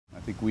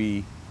I think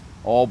we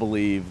all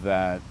believe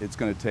that it's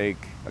going to take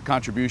a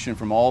contribution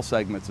from all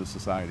segments of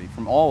society,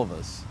 from all of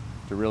us,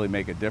 to really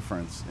make a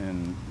difference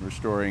in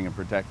restoring and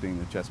protecting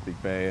the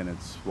Chesapeake Bay and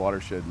its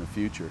watershed in the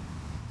future.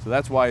 So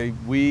that's why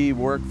we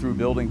work through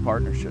building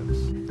partnerships.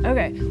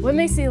 Okay, what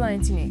makes the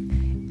Alliance unique?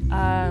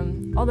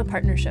 All the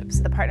partnerships.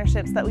 The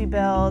partnerships that we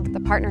build.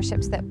 The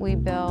partnerships that we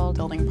build.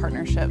 Building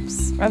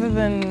partnerships. Rather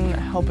than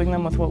helping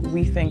them with what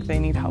we think they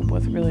need help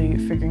with, really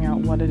figuring out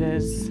what it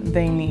is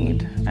they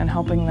need and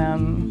helping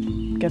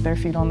them get their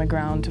feet on the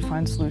ground to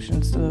find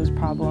solutions to those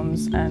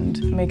problems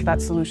and make that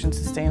solution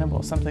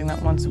sustainable, something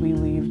that once we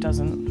leave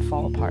doesn't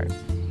fall apart.